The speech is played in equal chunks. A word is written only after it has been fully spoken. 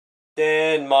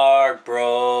Denmark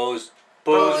Bros.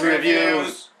 Booze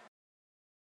Reviews.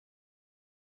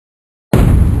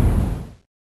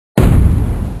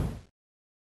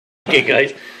 Okay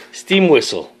guys, Steam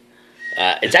Whistle.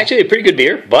 It's actually a pretty good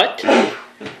beer, but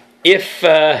if,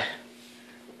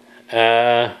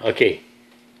 okay,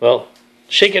 well,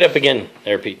 shake it up again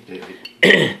there, Pete.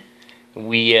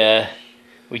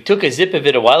 We took a sip of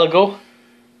it a while ago,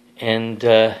 and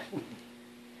now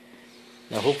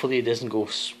hopefully it doesn't go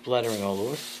splattering all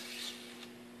over.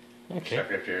 Okay.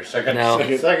 Second beer.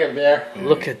 Second beer.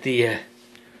 Look at the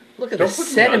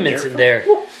sediments in there.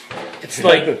 It's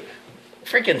like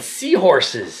freaking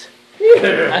seahorses.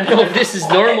 I don't know if this is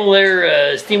normal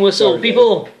there, Steam Whistle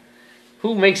people.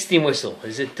 Who makes Steam Whistle?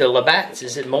 Is it Labatt's?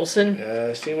 Is it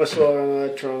Molson? Steam Whistle,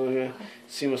 Toronto.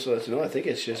 Steam Whistle. No, I think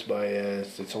it's just by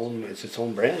it's its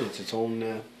own brand. It's its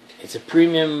own. It's a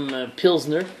premium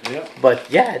Pilsner. Yeah. But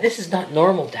yeah, this is not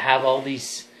normal to have all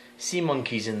these sea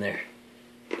monkeys in there.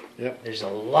 Yep. There's a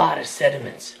lot of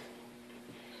sediments.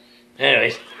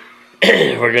 Anyways,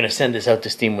 we're gonna send this out to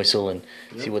Steam Whistle and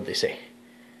see what they say.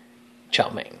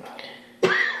 Chow Meng.